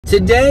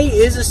Today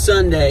is a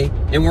Sunday,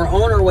 and we're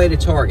on our way to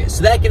Target,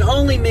 so that can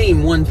only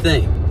mean one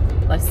thing.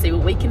 Let's see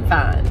what we can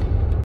find.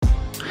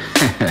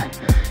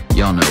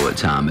 Y'all know what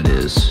time it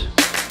is.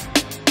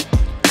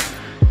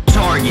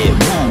 Target,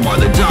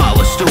 Walmart, the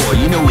dollar store.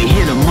 You know we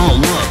hit them all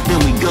up,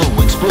 then we go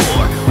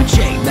explore. We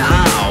check the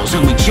aisles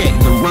and we check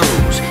the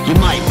rows. You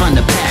might find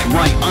a pack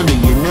right under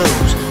your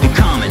nose. The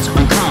commons,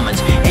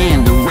 uncommons,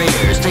 and the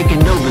rares,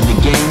 taking over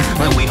the game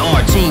like we are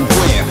Team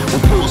Flair.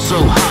 We'll pull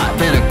so hot,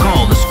 better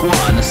call the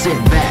squad. Now sit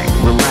back,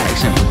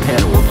 relax, and prepare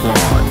to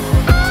applaud.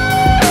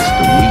 It's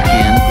the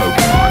weekend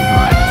Pokemon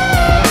hunt.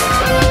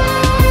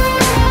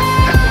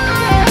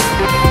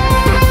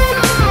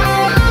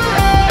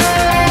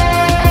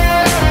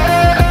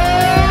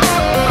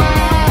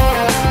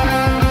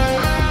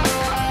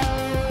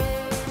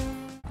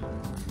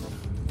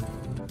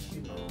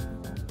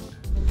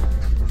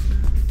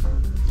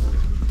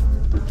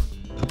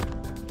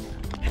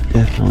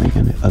 Definitely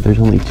gonna. Oh, there's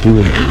only 2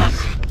 of these. Yeah,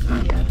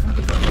 I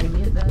think we're gonna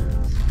get those.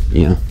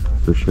 Yeah,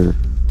 for sure.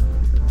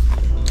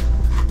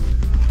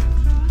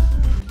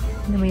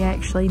 And then we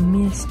actually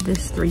missed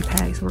this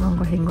 3-pack, so we're gonna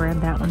go ahead and grab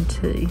that one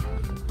too.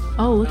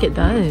 Oh, look at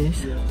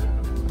those.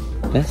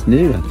 That's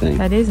new, I think.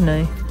 That is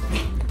new.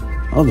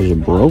 Oh, there's a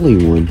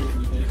Broly one.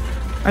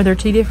 Are there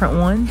 2 different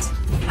ones?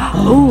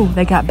 Oh,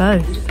 they got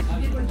both.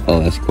 Oh,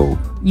 that's cool.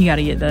 You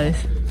gotta get those.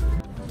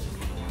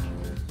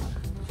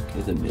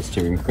 It's a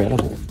Mr.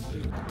 Incredible.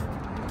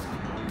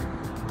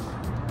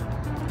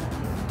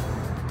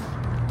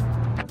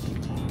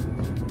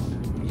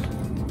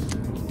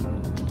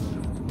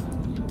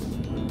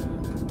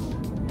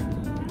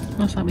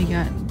 Looks like we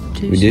got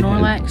 2 We did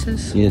have-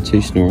 Snorlaxes. Yeah, 2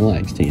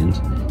 Snorlax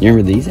tins. You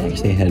remember these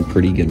actually had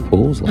pretty good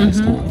pulls last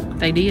time.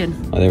 They did.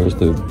 Oh, there was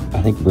the,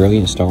 I think,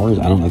 Brilliant Stars.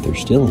 I don't know if they're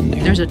still in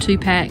there. There's a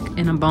 2-pack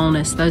and a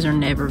bonus. Those are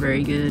never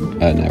very good.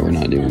 Oh, no, we're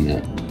not doing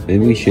that.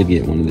 Maybe we should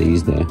get one of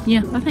these, though.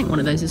 Yeah, I think one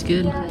of those is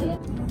good.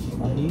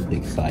 Oh, he's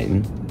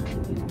exciting.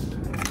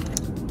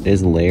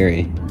 There's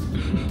Larry.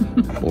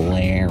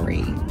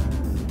 Larry.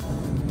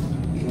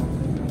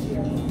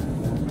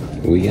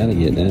 We gotta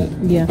get that.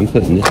 Yeah. I'm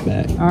putting this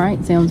back. All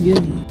right, sounds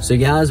good. So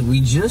guys,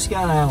 we just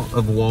got out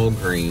of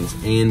Walgreens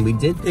and we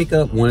did pick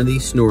up one of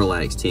these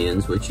Snorlax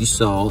tins, which you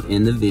saw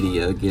in the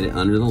video. Get it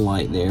under the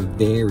light there.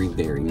 Very,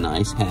 very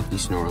nice, happy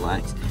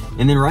Snorlax.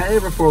 And then right there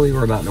before we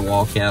were about to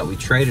walk out, we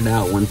traded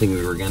out one thing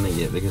we were gonna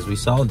get because we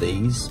saw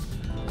these.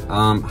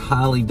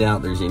 Highly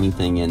doubt there's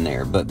anything in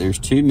there, but there's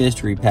 2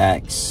 mystery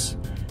packs.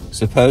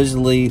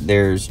 Supposedly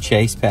there's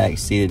chase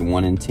packs seeded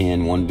 1 in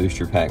 10, 1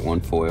 booster pack, 1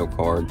 foil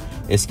card.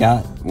 It's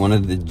got one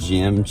of the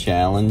gym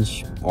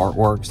challenge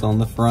artworks on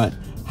the front.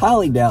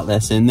 Highly doubt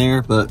that's in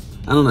there, but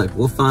I don't know.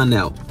 We'll find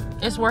out.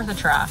 It's worth a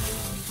try.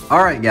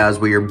 All right, guys,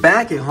 we are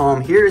back at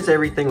home. Here's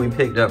everything we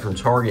picked up from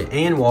Target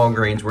and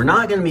Walgreens. We're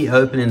not gonna be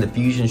opening the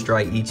Fusion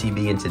Strike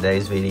ETB in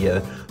today's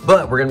video,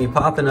 but we're gonna be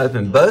popping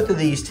open both of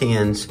these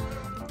tins,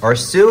 our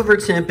Silver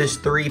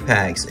Tempest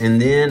 3-packs,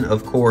 and then,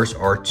 of course,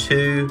 our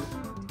 2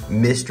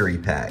 mystery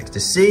packs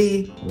to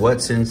see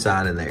what's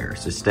inside of there.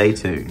 So stay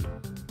tuned.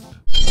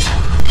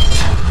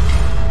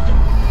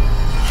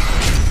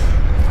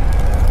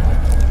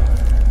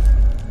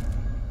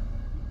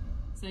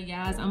 So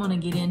guys, I'm gonna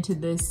get into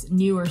this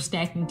newer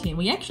stacking tin.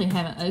 We actually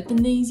haven't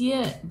opened these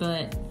yet,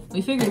 but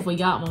we figured if we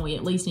got one, we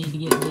at least need to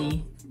get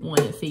the one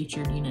that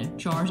featured, you know,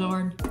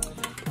 Charizard.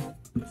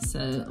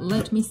 So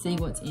let me see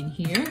what's in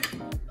here.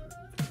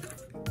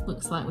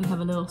 Looks like we have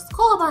a little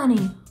Skull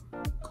Bunny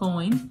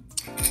coin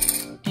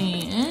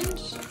and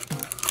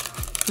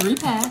 3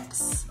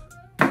 packs.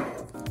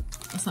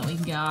 Looks like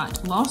we've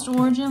got Lost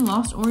Origin,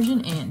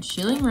 and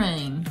Chilling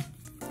Reign.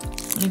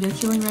 I'm gonna go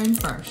Chilling Reign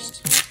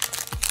first.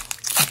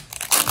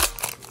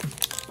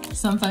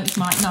 Some folks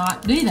might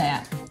not do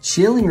that.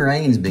 Chilling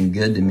Reign's been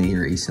good to me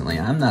recently.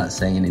 I'm not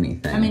saying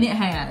anything. I mean, it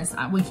has.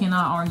 We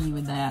cannot argue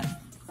with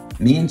that.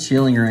 Me and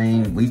Chilling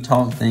Reign, we've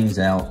talked things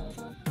out.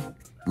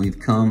 We've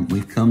come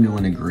to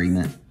an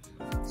agreement.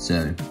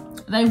 So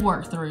They've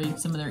worked through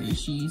some of their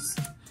issues.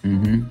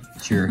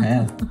 Sure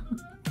have.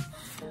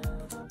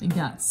 We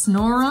got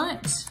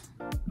Snorunt,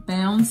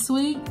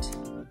 Bounsweet,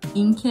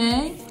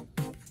 Inkay,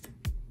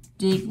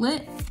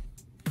 Diglett,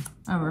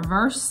 a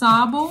Reverse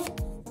Sobble,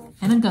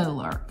 and a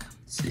Golurk.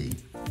 See.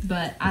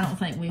 But I don't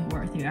think we've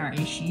worked through our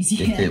issues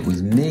yet. If it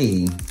was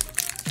me,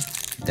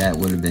 that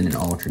would have been an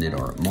alternate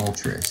art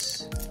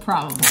Moltres.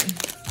 Probably.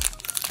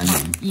 I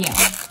mean.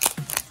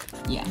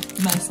 Yeah,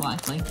 most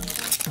likely.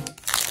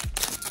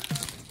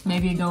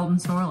 Maybe a Golden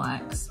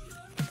Snorlax.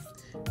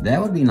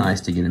 That would be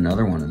nice to get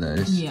another one of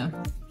those. Yeah.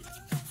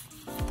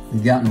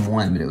 We've gotten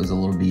one, but it was a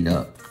little beat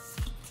up.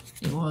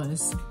 It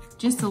was.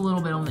 Just a little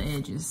bit on the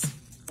edges.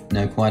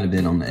 No, quite a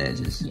bit on the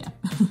edges. Yeah.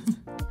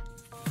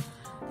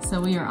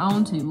 So we are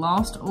on to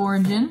Lost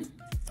Origin.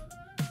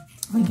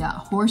 We got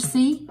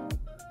Horsey,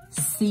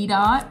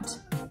 Seedot,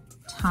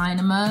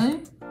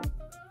 Tynamo,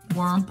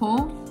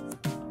 Wurmple,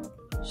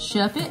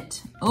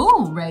 Shuppet,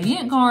 oh,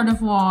 Radiant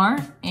Gardevoir,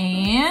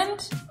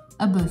 and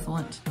a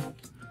Bouffalant.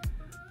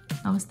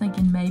 I was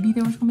thinking maybe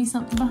there was gonna be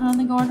something behind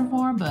the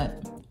Gardevoir,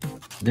 but...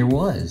 There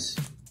was.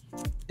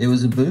 It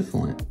was a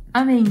Bouffalant.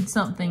 I mean,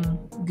 something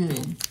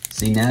good.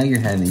 See, now you're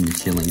having the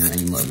Chilling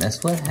Reign look.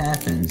 That's what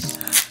happens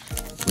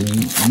when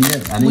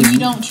when you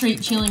don't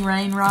treat Chilling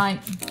Reign right.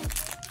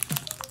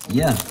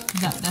 Yeah.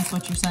 That's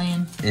what you're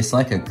saying? It's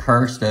like a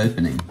cursed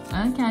opening.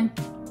 Okay.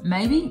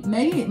 Maybe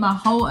my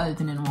whole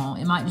opening won't.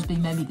 It might just be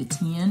maybe the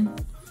 10.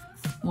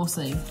 We'll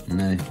see.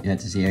 No, you have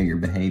to see how your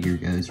behavior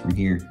goes from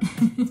here.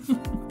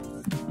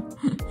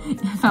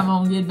 If I'm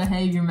on good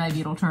behavior, maybe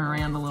it'll turn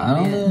around a little bit.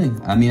 I don't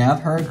know. I mean, I've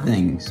heard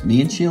things.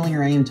 Me and Chilling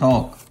Reign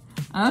talk.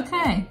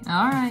 Okay.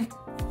 All right.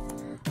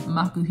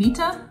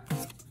 Makuhita.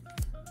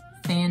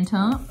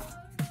 Phantump.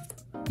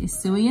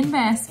 Hisuian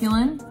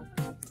Basculin.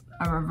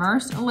 A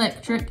Reverse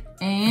Electric.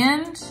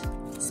 And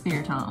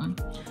Spiritomb.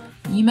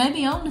 You may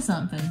be on to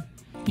something.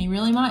 He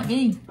really might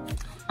be.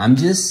 I'm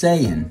just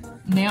saying.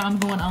 Now I'm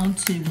going on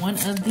to one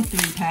of the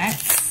 3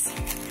 packs.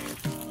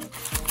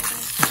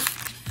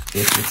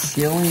 If the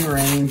Chilling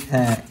Reign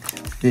pack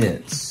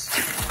fits.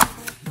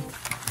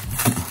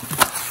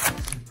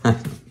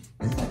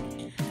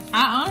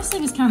 I honestly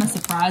was kind of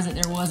surprised that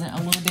there wasn't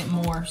a little bit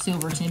more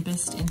Silver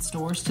Tempest in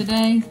stores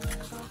today.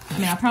 I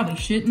mean, I probably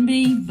shouldn't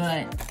be,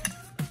 but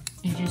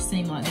it just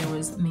seemed like there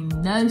was,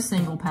 no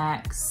single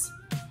packs,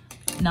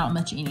 not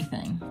much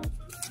anything.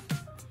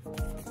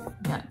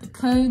 Got the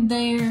code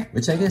there.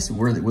 Which I guess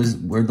were the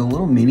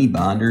little mini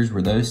binders,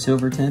 were those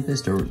Silver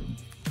Tempest, or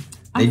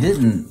they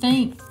didn't?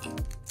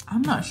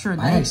 I'm not sure.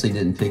 I actually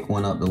didn't pick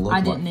one up to look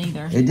like. I didn't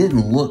either. It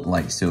didn't look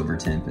like Silver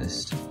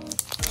Tempest.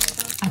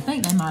 I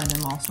think they might have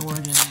been Lost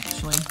Origin,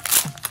 actually.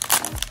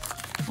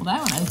 Well,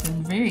 that one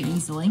opened very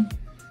easily.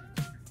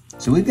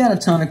 So we've got a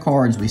ton of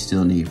cards we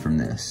still need from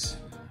this.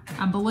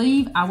 I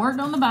believe I worked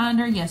on the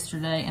binder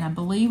yesterday, and I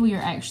believe we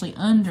are actually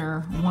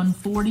under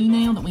 140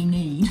 now that we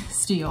need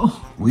still.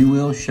 We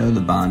will show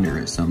the binder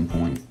at some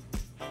point.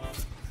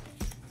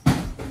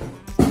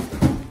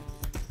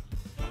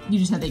 You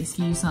just had to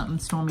excuse something.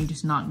 Stormy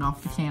just knocked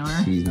off the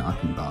counter. She's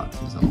knocking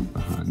boxes off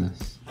behind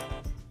us.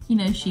 You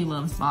know she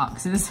loves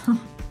boxes.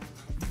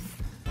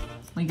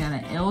 We got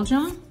an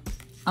Elgyem.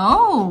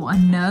 Oh,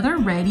 another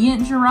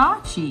Radiant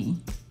Jirachi.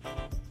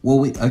 Well,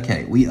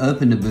 we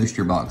opened a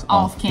booster box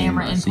off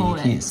camera and so pulled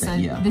you can't it. say, So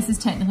yeah. this is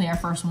technically our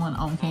first one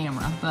on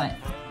camera,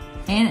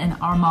 and an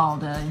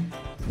Armaldo.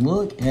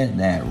 Look at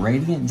that,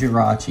 Radiant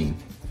Jirachi.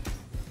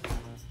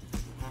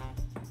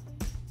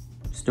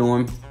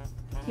 Storm.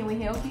 Can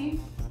we help you?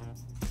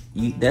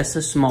 That's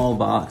a small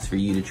box for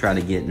you to try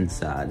to get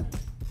inside.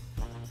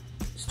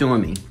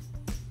 Stormy.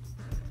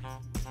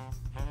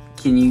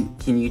 Can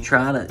you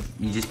try to,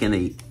 you just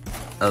gonna,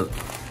 oh,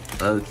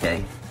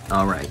 okay,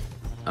 all right.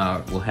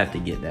 We'll have to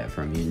get that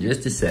from you in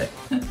just a sec.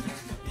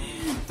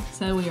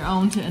 So we are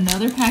on to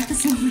another pack of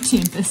Silver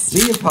Tempest.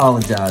 We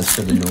apologize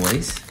for the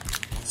noise.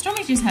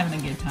 Stormy's just having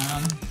a good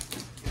time.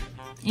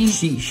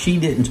 She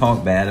didn't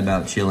talk bad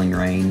about Chilling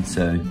Reign,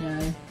 so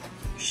no.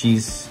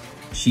 She's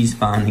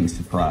finding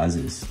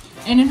surprises.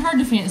 And in her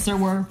defense, there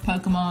were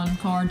Pokemon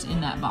cards in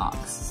that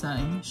box, so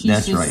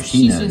that's right.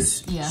 She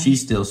knows.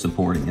 She's still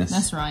supporting us.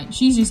 That's right.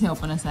 She's just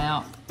helping us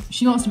out.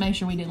 She wants to make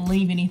sure we didn't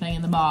leave anything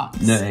in the box.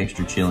 No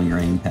extra Chilling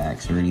Reign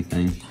packs or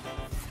anything.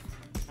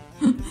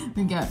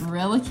 We got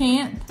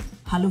Relicanth,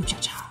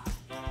 Haluchacha,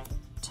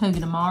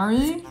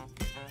 Togedemaru,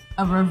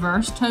 a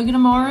Reverse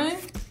Togedemaru,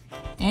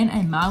 and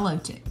a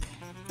Milotic.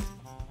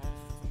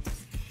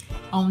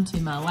 On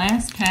to my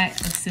last pack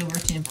of Silver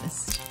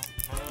Tempest.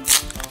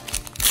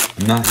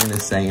 I'm not going to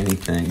say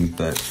anything,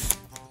 but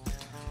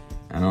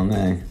I don't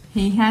know.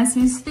 He has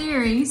his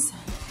theories.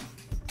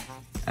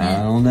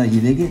 I don't know.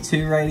 You did get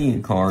 2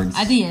 Radiant cards.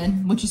 I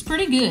did, which is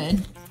pretty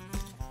good.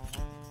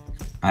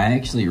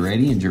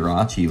 Radiant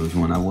Jirachi was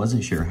one. I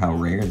wasn't sure how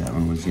rare that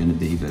one was going to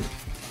be, but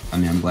I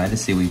mean, I'm glad to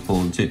see we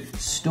pulled 2.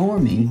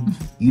 Stormy,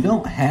 you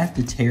don't have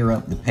to tear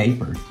up the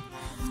paper.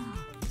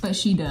 But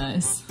she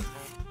does.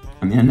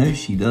 I mean, I know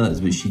she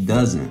does, but she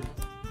doesn't.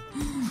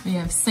 We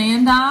have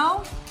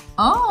Sandile.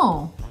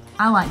 Oh,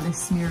 I like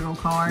this Smeargle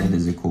card. That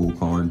is a cool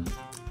card.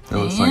 That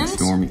looks like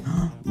Stormy.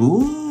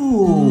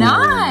 Ooh.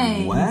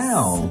 Nice.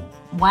 Wow.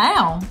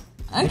 Wow.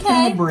 Okay. It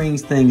kind of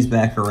brings things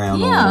back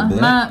around a little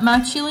bit. My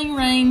Chilling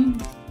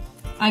Reign,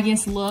 I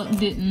guess luck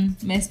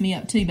didn't mess me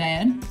up too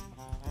bad.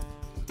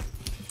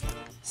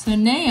 So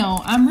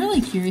now, I'm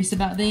really curious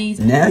about these.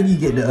 Now you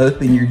get to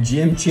open your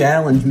Gym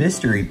Challenge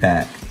Mystery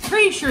Pack.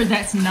 Pretty sure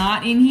that's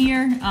not in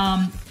here.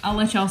 I'll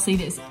let y'all see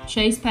this.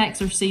 Chase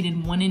packs are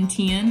seated 1 in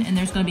 10, and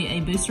there's going to be a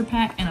booster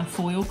pack and a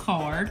foil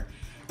card.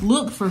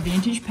 Look for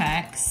vintage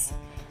packs.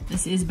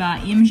 This is by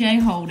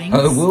MJ Holdings.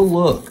 Oh, we'll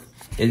look.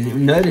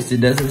 Notice it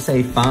doesn't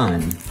say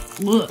fine.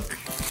 Look.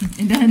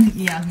 It doesn't,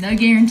 yeah, no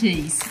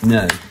guarantees.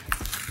 No.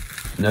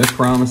 No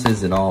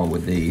promises at all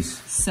with these.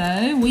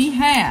 So we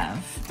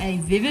have a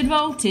Vivid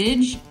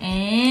Voltage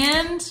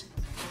and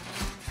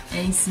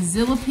a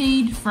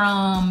Sizzlipede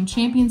from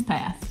Champion's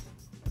Path.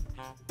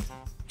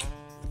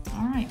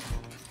 All right.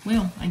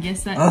 Well, I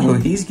guess that's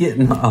it. He's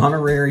getting an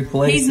honorary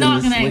place. He's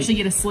not going to actually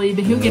get a sleeve,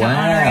 but he'll get an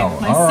honorary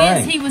place. All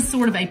Since he was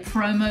sort of a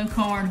promo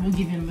card, we'll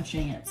give him a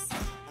chance.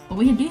 But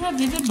we do have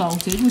Vivid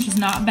Voltage, which is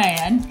not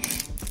bad.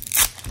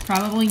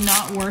 Probably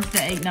not worth the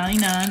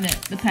 $8.99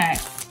 that the pack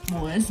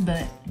was,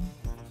 but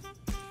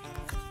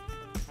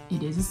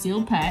it is a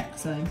sealed pack,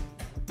 so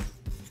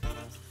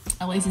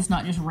at least it's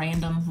not just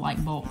random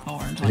like bulk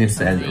cards. Like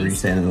Were you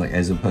saying like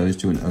as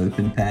opposed to an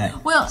open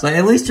pack? Well, so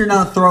at least you're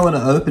not throwing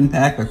an open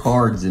pack of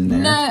cards in there.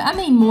 No, I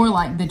mean more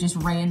like the just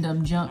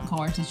random junk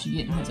cards that you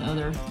get in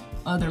those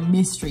other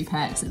mystery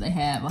packs that they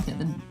have, like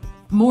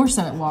more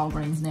so at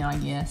Walgreens now, I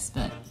guess.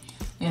 But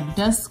we have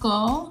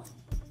Duskull,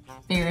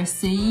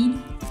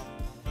 Ferroseed,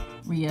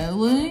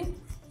 Riolu,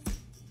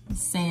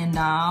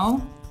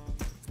 Sandile,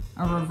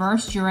 a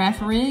reverse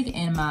Girafarig,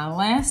 and my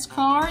last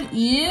card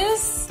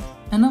is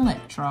an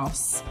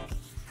Electros.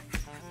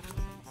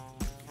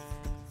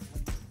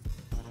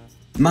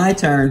 My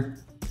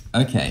turn.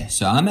 Okay,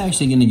 so I'm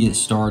actually going to get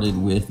started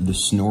with the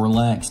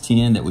Snorlax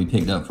tin that we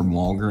picked up from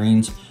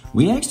Walgreens.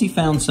 We actually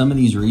found some of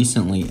these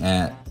recently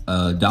at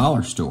a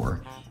dollar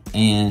store,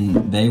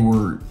 and they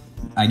were,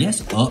 I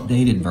guess,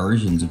 updated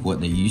versions of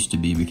what they used to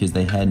be because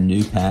they had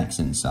new packs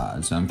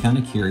inside. So I'm kind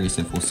of curious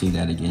if we'll see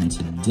that again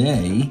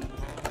today.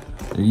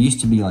 There used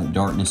to be like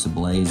Darkness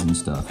Ablaze and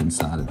stuff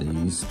inside of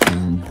these,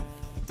 and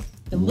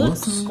it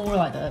looks more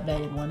like the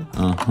updated one.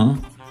 Uh-huh.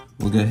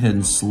 We'll go ahead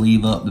and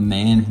sleeve up the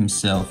man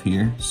himself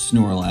here,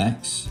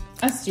 Snorlax.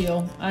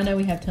 I know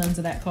we have tons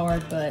of that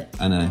card, but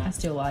I know. I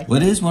still like it.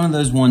 Well, it is one of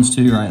those ones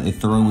too, right? They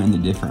throw in the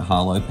different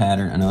hollow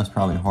pattern. I know it's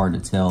probably hard to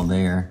tell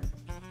there,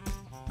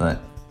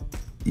 but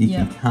you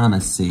can kind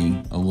of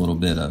see a little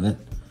bit of it.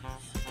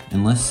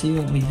 And let's see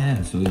what we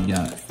have. So we've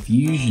got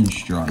Fusion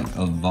Strike,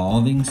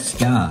 Evolving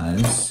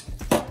Skies,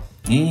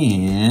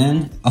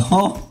 and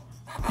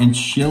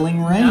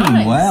Chilling Rain.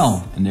 Nice.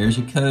 Wow. And there's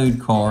a code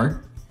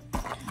card.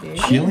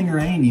 Chilling Good.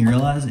 Rain, you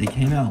realize it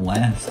came out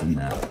last in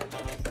that.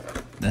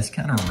 That's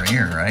kind of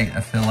rare, right?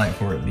 I feel like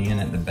for it being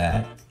at the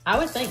back. I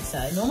would think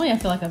so. Normally I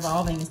feel like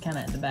Evolving is kind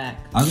of at the back.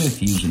 I'll go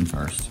Fusion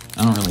first.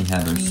 I don't really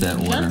have a set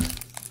order.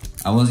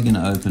 I was going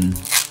to open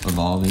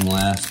Evolving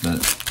last, but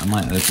I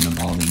might open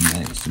Evolving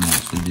next and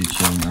actually do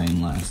Chilling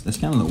Rain last. That's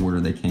kind of the order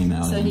they came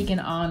out in. So he can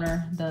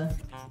honor the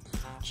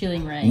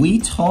Chilling Rain. We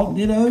talked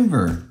it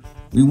over.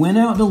 We went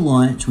out to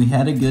lunch, we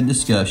had a good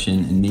discussion,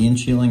 and me and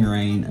Chilling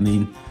Rain, I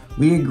mean,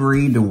 we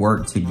agreed to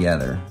work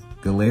together.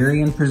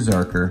 Galarian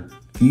Berserker,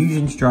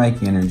 Fusion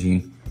Strike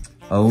Energy,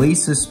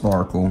 Elisa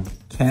Sparkle,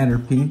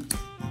 Caterpie,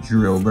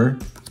 Drillbur,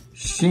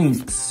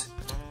 Shinx,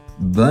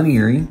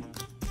 Buneary,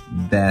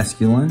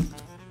 Basculin,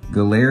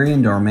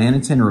 Galarian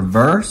Darmanitan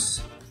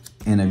Reverse,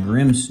 and a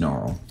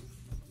Grimmsnarl.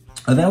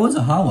 Oh, that was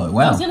a hollow.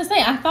 Wow. I was going to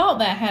say, I thought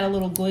that had a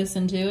little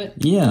glisten to it.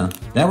 Yeah,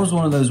 that was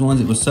one of those ones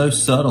that was so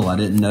subtle I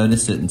didn't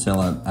notice it until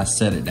I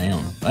set it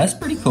down. That's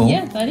pretty cool.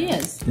 Yeah, that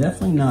is.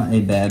 Definitely not a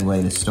bad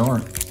way to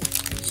start.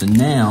 So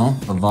now,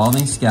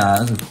 Evolving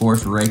Skies, of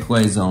course,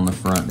 Rayquaza on the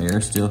front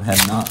there. Still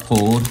have not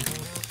pulled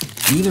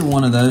either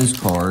one of those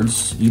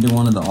cards, either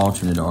one of the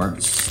alternate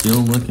arts.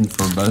 Still looking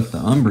for both the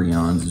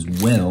Umbreons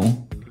as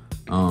well.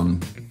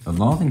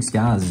 Evolving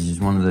Skies is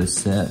just one of those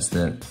sets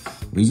that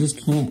we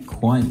just can't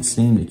quite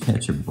seem to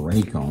catch a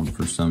break on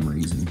for some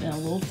reason. Been a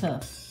little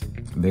tough.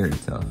 Very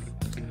tough.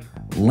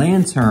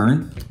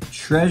 Lantern,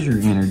 Treasure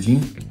Energy,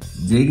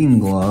 Digging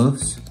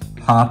Gloves,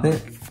 Hoppet,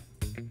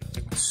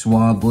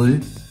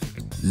 Swablu,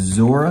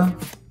 Zora,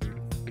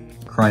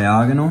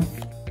 Cryogonal,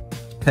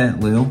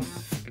 Petlil,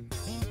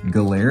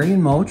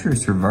 Galarian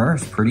Moltres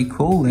Reverse. Pretty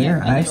cool there.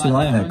 Yeah, I actually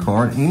like that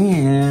card.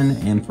 And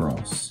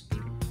Ampharos.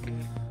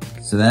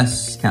 So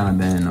that's kind of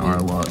been our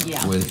luck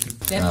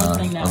with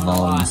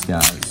Evolving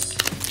Skies.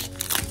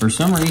 For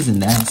some reason,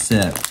 that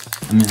set,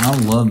 I mean, I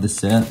love the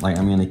set. Like,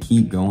 I'm going to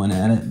keep going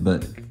at it,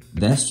 but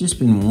that's just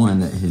been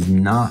one that has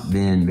not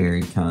been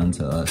very kind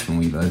to us when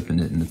we've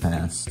opened it in the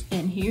past.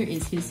 And here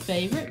is his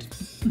favorite.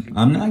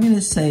 I'm not going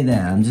to say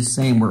that. I'm just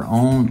saying we're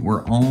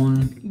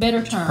on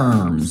better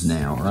terms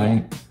now,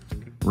 right? Yeah.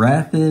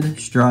 Rapid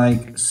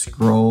Strike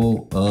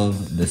Scroll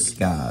of the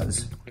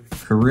Skies.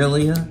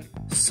 Corellia,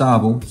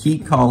 Sobble,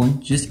 keep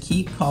calling, just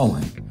keep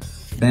calling.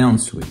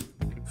 Bounsweet,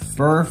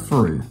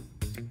 Furfrou,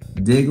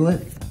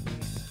 Diglett,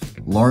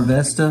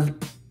 Larvesta,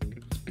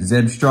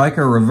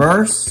 Zebstrika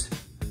Reverse,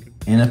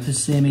 and a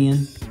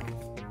Passimian.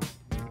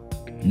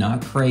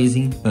 Not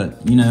crazy,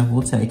 but you know,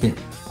 we'll take it.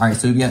 All right,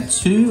 so we've got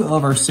 2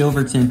 of our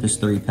Silver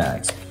Tempest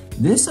 3-packs.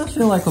 This I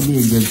feel like will be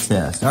a good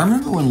test. I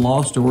remember when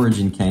Lost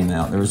Origin came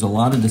out, there was a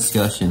lot of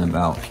discussion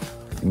about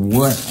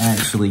what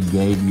actually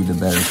gave you the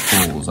better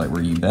pulls. Like,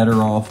 were you better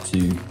off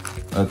to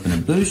open a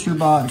booster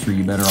box? Were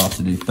you better off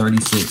to do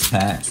 36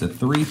 packs of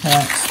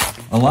 3-packs?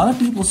 A lot of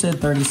people said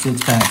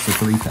 36 packs of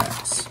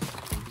 3-packs.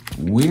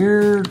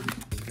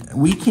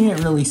 We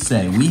can't really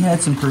say. We had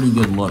some pretty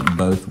good luck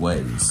both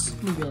ways.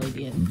 We really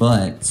did.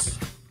 But,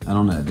 I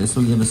don't know. This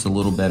will give us a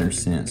little better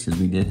sense because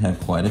we did have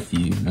quite a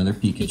few. Another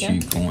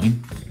Pikachu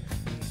coin.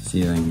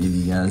 See if I can give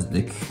you guys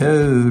the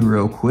code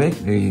real quick.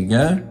 There you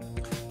go.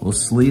 We'll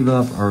sleeve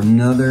up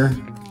another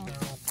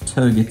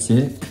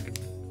Togetic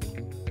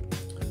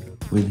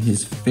with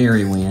his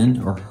Fairy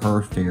Wind, or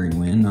her Fairy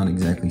Wind, not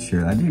exactly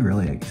sure. I do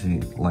really actually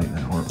like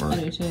that artwork.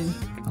 I do too.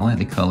 I like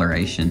the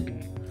coloration.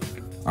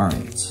 All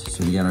right,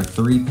 so we got our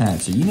 3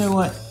 packs. So you know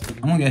what?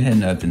 I'm gonna go ahead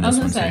and open this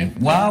one too.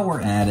 While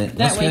we're at it,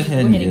 let's go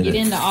ahead and get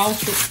into all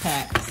 6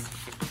 packs.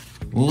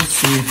 Well, let's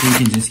see if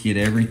we can just get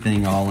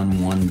everything all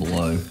in one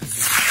blow.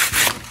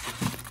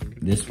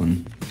 This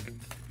one.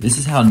 This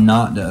is how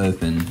not to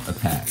open a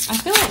pack. I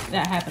feel like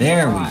that happens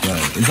There a lot. we go.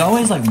 There's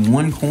always like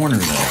one corner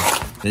though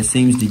that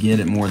seems to get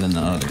it more than the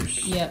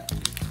others. Yep.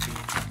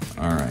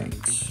 All right,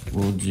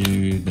 we'll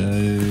do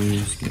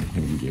those. Go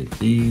ahead and get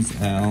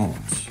these out.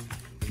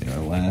 Get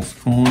our last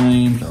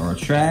coin. Throw our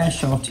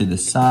trash off to the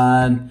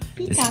side.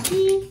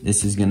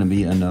 This is gonna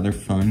be another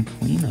fun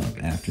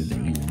cleanup after the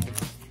end.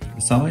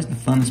 It's always the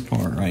funnest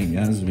part, right,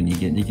 guys, when you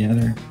get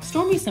together.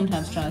 Stormy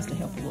sometimes tries to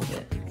help a little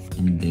bit.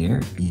 And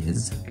there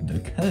is the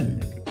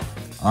code.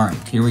 All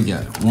right, here we go.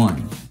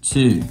 1,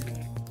 2,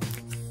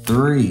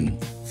 3,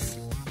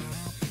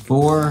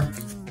 4,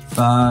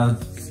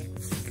 5,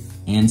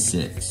 and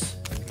 6.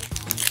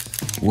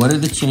 What are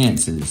the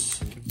chances?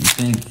 You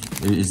think,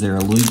 is there a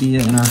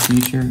Lugia in our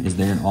future? Is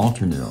there an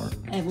alternate art?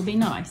 It would be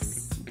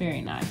nice.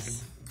 Very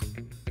nice.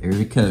 There's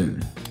a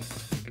code.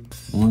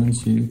 1,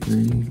 2,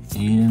 3,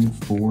 and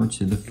 4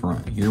 to the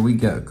front. Here we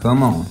go.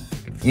 Come on.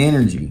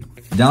 Energy.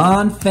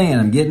 Don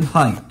Phantom getting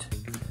hyped.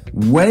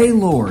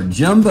 Waylord,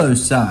 Jumbo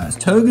Size,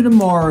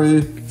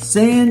 Togedemaru,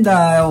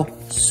 Sandile,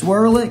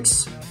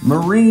 Swirlix,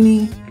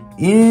 Marini,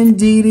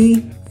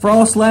 Indeedee,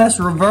 Frostlass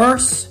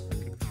Reverse,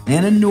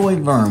 and a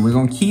Noivern. We're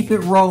going to keep it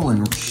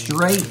rolling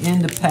straight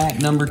into pack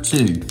number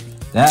 2.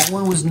 That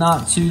one was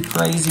not too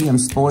crazy. I'm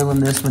spoiling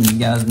this one. You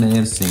guys may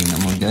have seen.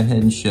 I'm going to go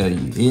ahead and show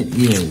you. It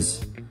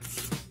is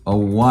a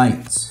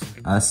white.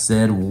 I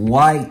said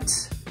white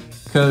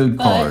code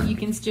card. But you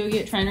can still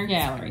get Trainer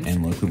Gallery.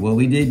 And look at what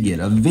we did get.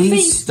 A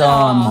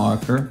V-Star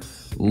marker,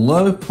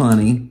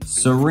 Lopunny,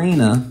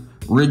 Serena,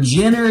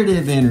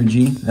 Regenerative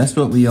Energy. That's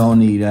what we all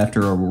need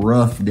after a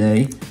rough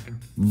day.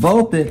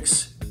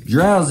 Vulpix,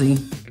 Drowsy,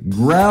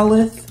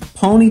 Growlithe,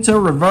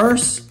 Ponyta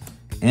Reverse,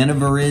 and a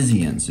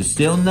Virizion. So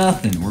still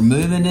nothing. We're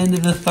moving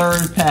into the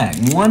 3rd pack.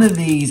 One of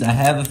these, I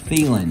have a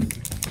feeling,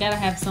 gotta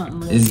have something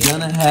really is good.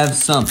 gonna have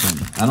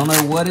something. I don't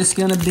know what it's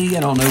gonna be. I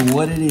don't know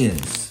what it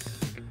is.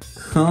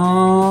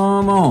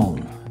 Come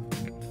on.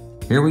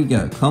 Here we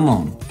go. Come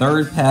on.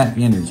 3rd pack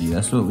energy.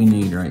 That's what we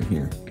need right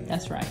here.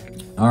 That's right.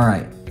 All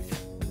right.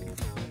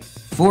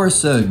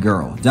 Forest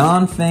Girl,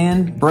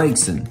 Donphan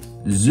Braixen,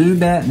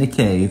 Zubat in the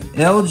Cave,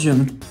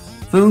 Elgyem,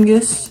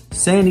 Fungus,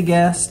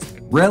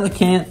 Sandygast,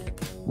 Relicanth,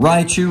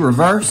 Raichu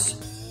Reverse,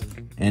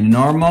 and an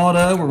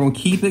Armaldo. We're going to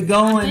keep it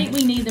going. I think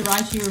we need the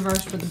Raichu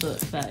Reverse for the book,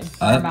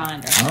 though. Our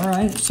binder. All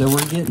right, so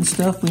we're getting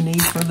stuff we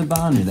need for the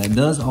binder. That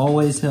does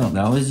always help.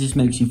 That always just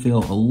makes you feel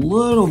a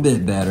little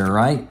bit better,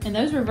 right? And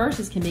those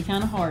reverses can be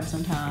kind of hard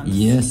sometimes.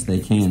 Yes, they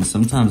can.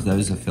 Sometimes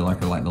those I feel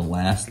like are like the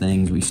last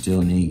things we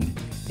still need.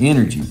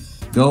 Energy,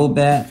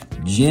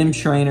 Golbat, Gym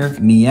Trainer,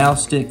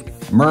 Meowstic,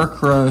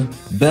 Murkrow,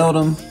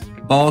 Beldum,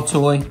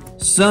 Baltoy,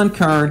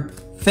 Sunkern,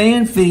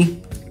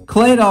 Fanfy,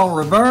 Claydol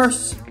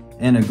Reverse,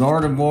 and a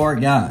Gardevoir.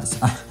 Guys,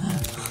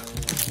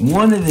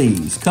 one of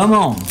these. Come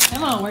on.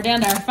 Come on, we're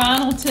down to our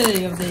final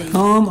 2 of these.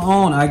 Come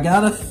on. I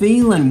got a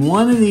feeling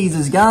one of these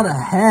has got to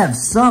have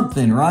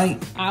something,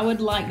 right? I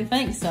would like to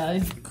think so.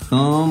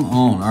 Come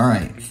on. All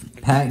right.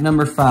 Pack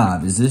number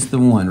 5. Is this the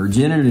one?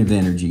 Regenerative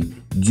Energy.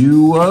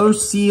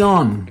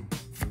 Duosion.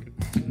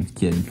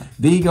 Kidding.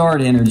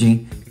 V-Guard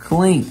Energy.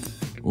 Clink.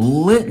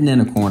 Litten in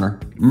a corner.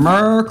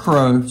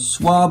 Murkrow.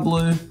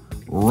 Swablu.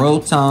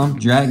 Rotom.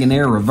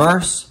 Dragonair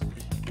Reverse.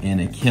 And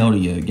a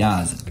Keldeo.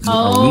 Guys,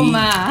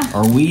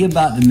 are we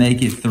about to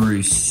make it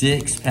through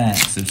 6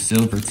 packs of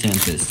Silver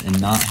Tempest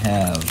and not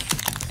have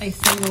a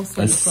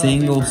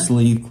single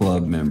sleeve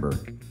club member?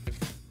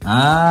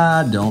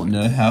 I don't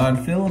know how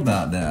I'd feel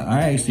about that.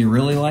 I actually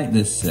really like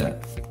this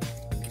set.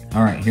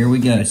 All right, here we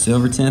go.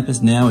 Silver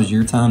Tempest, now is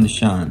your time to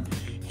shine.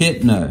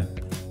 Hypno,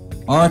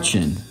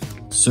 Archon,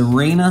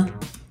 Serena,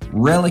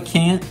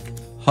 Relicanth,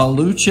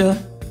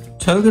 Hawlucha,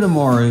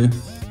 Togedemaru,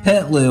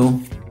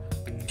 Petlil,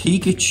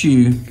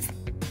 Pikachu,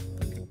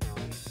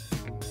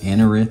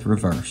 Anorith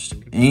Reversed,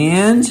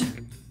 and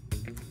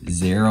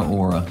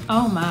Zeraora.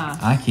 Oh my.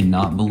 I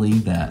cannot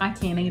believe that. I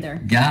can't either.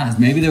 Guys,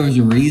 maybe there was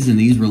a reason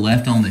these were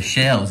left on the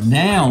shelves.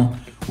 Now,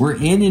 we're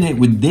ending it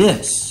with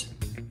this.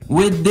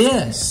 With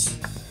this.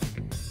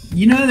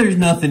 You know there's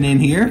nothing in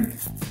here.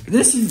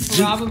 This is...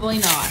 Probably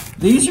not.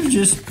 These are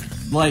just,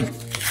 like...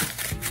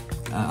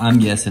 I'm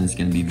guessing it's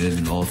going to be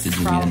Vivid Voltage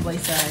again. Probably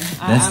so.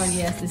 I would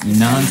guess this is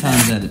 9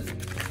 times out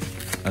of...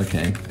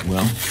 Okay,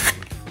 well,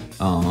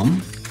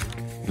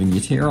 when you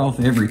tear off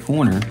every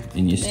corner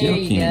and you still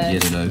can't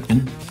get it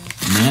open,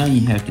 now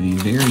you have to be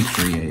very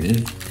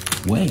creative.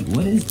 Wait,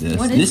 what is this?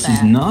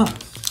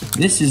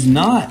 This is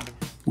not.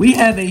 We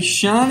have a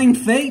Shining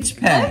Fates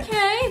pack.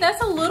 Okay,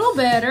 that's a little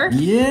better.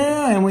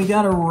 Yeah, and we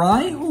got a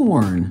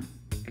Rhyhorn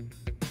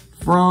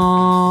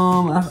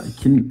from,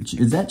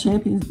 is that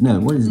Champions? No,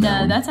 what is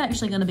that? No, that's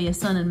actually going to be a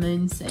Sun and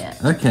Moon set.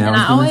 Okay, and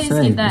I was going to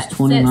say, get that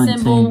set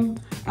symbol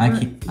I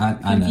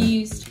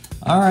confused.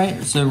 All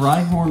right, so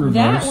Rhyhorn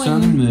Reverse,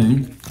 Sun and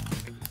Moon.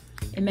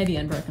 It may be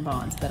Unbroken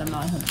Bonds, but I'm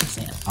not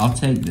 100%. I'll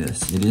take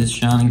this. It is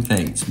Shining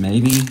Fates.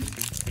 Maybe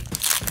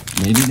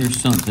there's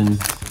something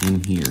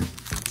in here.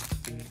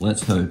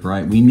 Let's hope,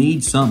 right? We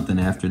need something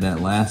after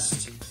that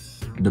last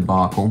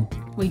debacle.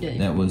 We do.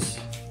 That was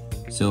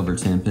Silver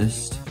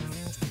Tempest.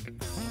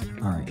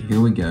 All right, here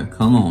we go.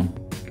 Come on.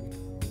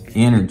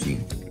 Energy.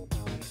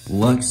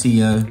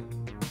 Luxio.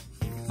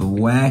 The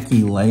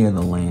Wacky Lay of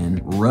the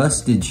Land.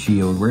 Rusted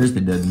Shield. Where's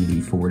the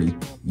WD-40?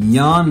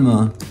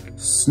 Yanma.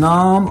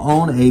 Snom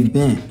on a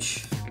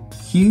bench.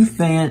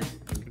 Q-Fant.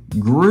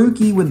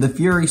 Grookey with the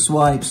Fury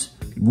Swipes.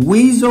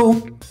 Weasel.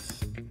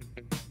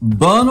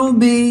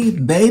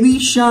 Bunnelby. Baby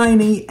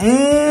Shiny.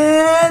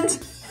 And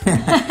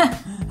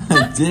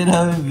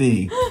Ditto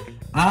V.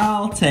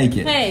 I'll take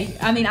it. Hey,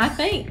 I mean, I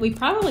think we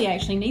probably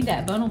actually need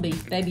that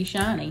Bunnelby Baby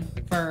Shiny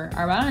for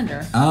our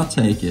binder. I'll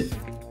take it.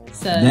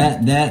 So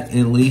that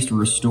at least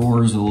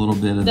restores a little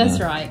bit of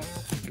that's right.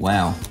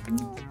 Wow.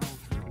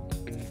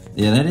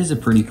 Yeah, that is a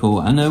pretty cool.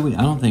 I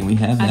don't think we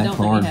have that I don't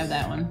card. think we have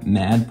that one.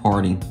 Mad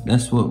Party.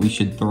 That's what we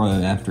should throw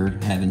after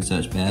having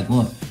such bad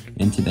luck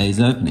in today's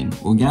opening.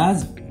 Well,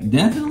 guys,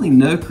 definitely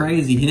no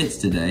crazy hits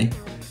today.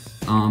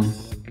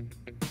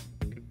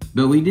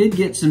 But we did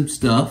get some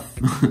stuff.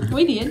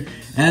 We did.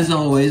 As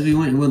always, we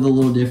went with a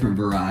little different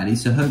variety,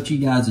 so hope you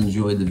guys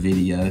enjoyed the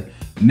video.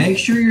 Make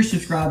sure you're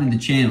subscribed to the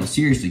channel.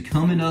 Seriously,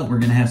 coming up, we're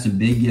going to have some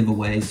big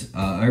giveaways.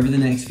 Over the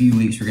next few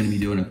weeks, we're going to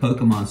be doing a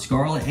Pokemon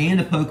Scarlet and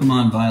a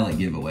Pokemon Violet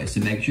giveaway, so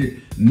make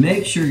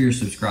sure you're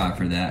subscribed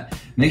for that.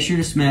 Make sure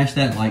to smash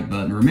that like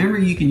button. Remember,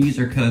 you can use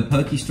our code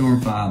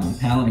PokeStorm5 on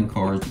Paladin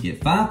cards to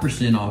get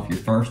 5% off your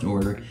first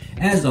order.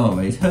 As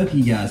always, hope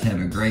you guys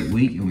have a great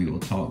week, and we will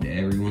talk to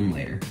everyone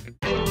later.